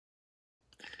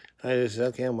Hi, this is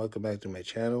Elcam. Welcome back to my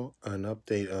channel. An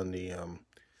update on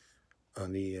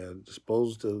the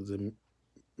disposal of the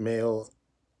mail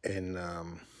in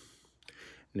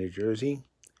New Jersey.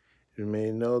 You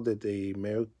may know that the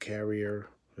mail carrier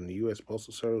from the U.S.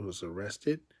 Postal Service was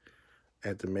arrested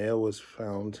after the mail was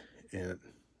found in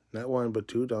not one but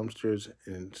two dumpsters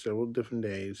in several different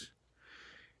days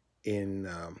in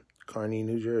Kearney,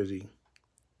 New Jersey.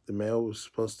 The mail was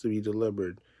supposed to be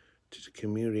delivered to the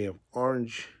community of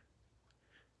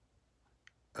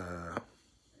uh,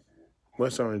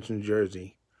 West Orange, New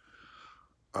Jersey.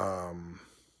 Um,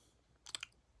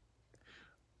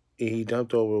 he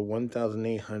dumped over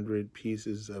 1,800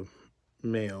 pieces of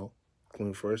mail,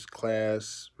 including first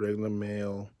class, regular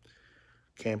mail,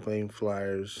 campaign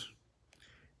flyers,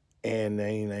 and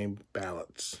 99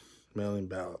 ballots, mail-in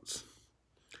ballots.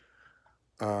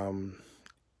 Um,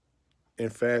 in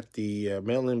fact, the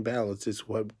mail-in ballots is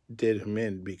what did him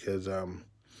in because,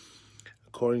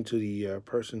 according to the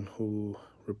person who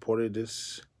reported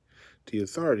this to the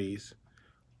authorities,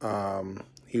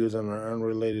 he was on an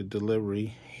unrelated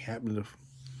delivery. He happened to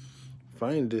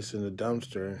find this in the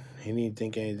dumpster. He didn't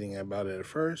think anything about it at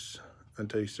first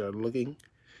until he started looking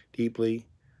deeply.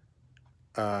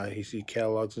 He see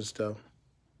catalogs and stuff.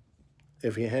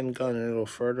 If he hadn't gone a little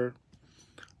further,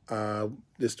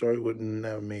 this story wouldn't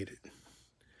have made it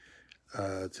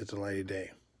to the light of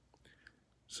day.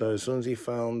 So as soon as he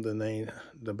found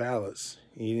the ballots,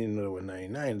 he didn't know there were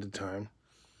 99 at the time.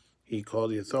 He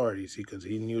called the authorities because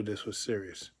he knew this was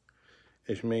serious.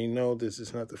 As you may know, this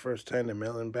is not the first time the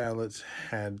mail-in ballots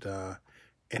had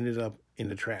ended up in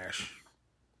the trash.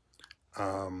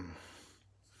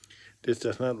 This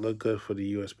does not look good for the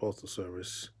U.S. Postal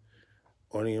Service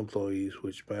or the employees,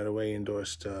 which, by the way,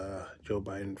 endorsed Joe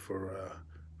Biden for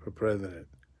president.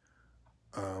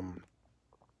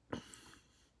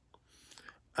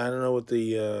 I don't know what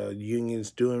the union's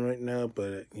doing right now,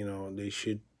 but they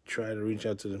should try to reach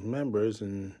out to the members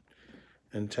and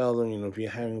tell them, if you're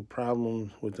having a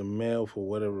problem with the mail for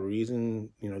whatever reason,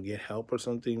 get help or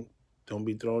something. Don't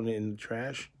be throwing it in the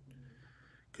trash,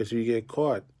 because if you get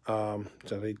caught, so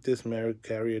like this mail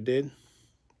carrier did,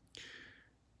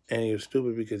 and he was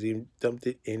stupid because he dumped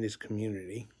it in his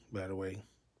community, by the way.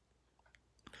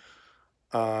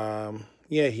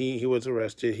 Yeah, he was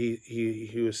arrested.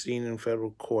 He was seen in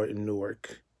federal court in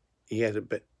Newark. He had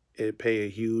to pay a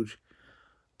huge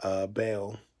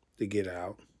bail to get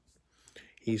out.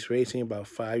 He's facing about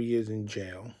 5 years in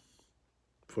jail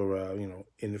for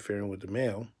interfering with the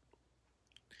mail,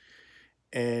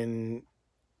 and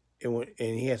and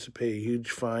he has to pay a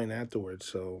huge fine afterwards.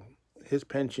 So his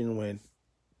pension went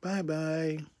bye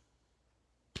bye.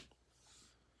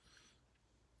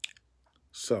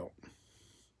 So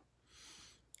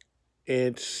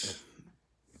it's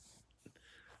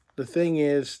the thing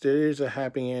is, there is a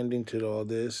happy ending to all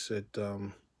this. That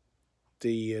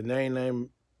the 99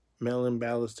 mail-in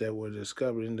ballots that were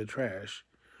discovered in the trash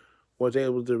was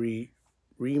able to be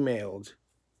remailed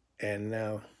and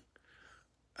now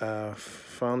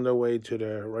found their way to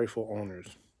their rightful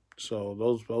owners. So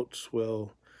those votes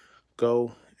will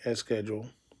go as scheduled,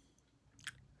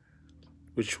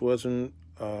 which wasn't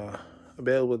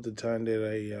available at the time that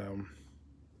I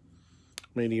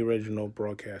made the original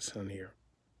broadcast on here.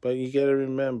 But you got to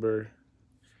remember,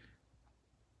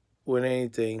 with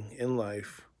anything in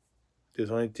life,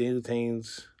 there's only two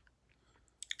things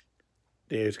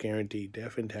there's guaranteed: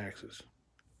 death and taxes.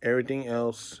 Everything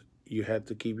else you have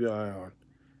to keep your eye on.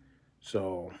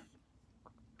 So,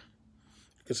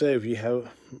 like I said, if you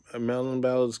have a mail-in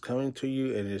ballots coming to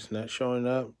you and it's not showing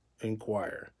up,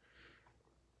 inquire.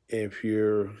 If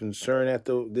you're concerned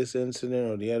after this incident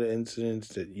or the other incidents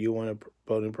that you want to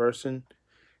vote in person,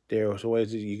 there are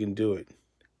ways that you can do it.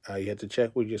 You have to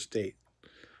check with your state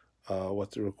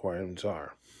what the requirements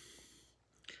are.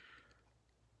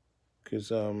 Because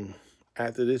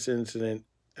after this incident,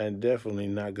 I'm definitely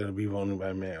not going to be voting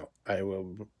by mail. I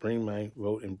will bring my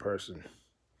vote in person.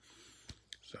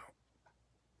 So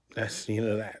that's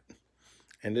that.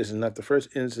 And this is not the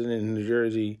first incident in New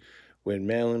Jersey with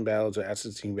mail-in ballots or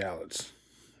absentee ballots.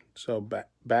 So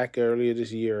back earlier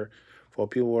this year, 4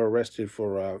 people were arrested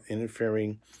for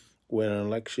interfering with an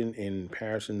election in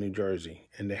Paris and New Jersey,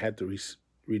 and they had to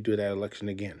redo that election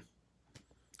again.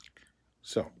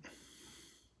 So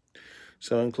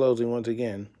in closing, once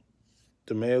again,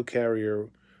 the mail carrier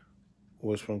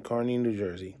was from Kearney, New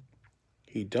Jersey.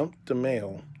 He dumped the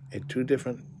mail at 2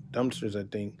 different dumpsters, I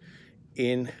think,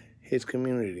 in his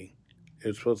community. It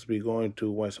was supposed to be going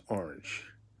to West Orange.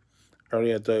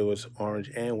 Earlier, I thought it was Orange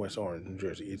and West Orange, New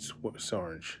Jersey. It's West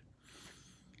Orange.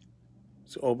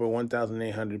 It's over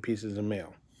 1,800 pieces of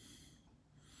mail.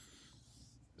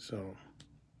 So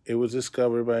it was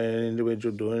discovered by an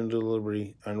individual doing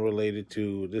delivery unrelated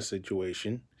to this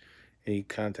situation, and he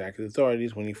contacted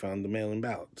authorities when he found the mail-in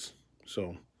ballots.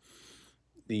 So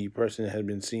the person had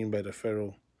been seen by the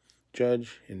federal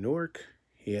judge in Newark.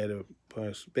 He had to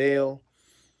pass bail.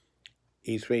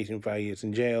 He's facing 5 years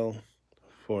in jail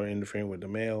for interfering with the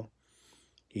mail.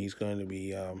 He's going to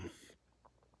be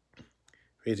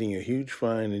facing a huge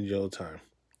fine and jail time,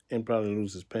 and probably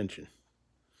lose his pension.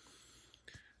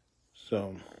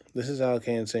 So this is Al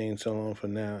Can saying so long for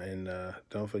now, and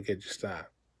don't forget your stop.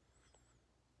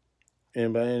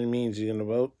 And by any means you're gonna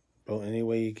vote any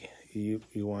way you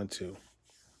want to.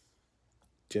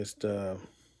 Just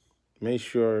make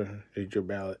sure that your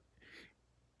ballot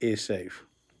is safe.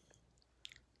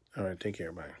 All right, take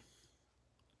care. Bye.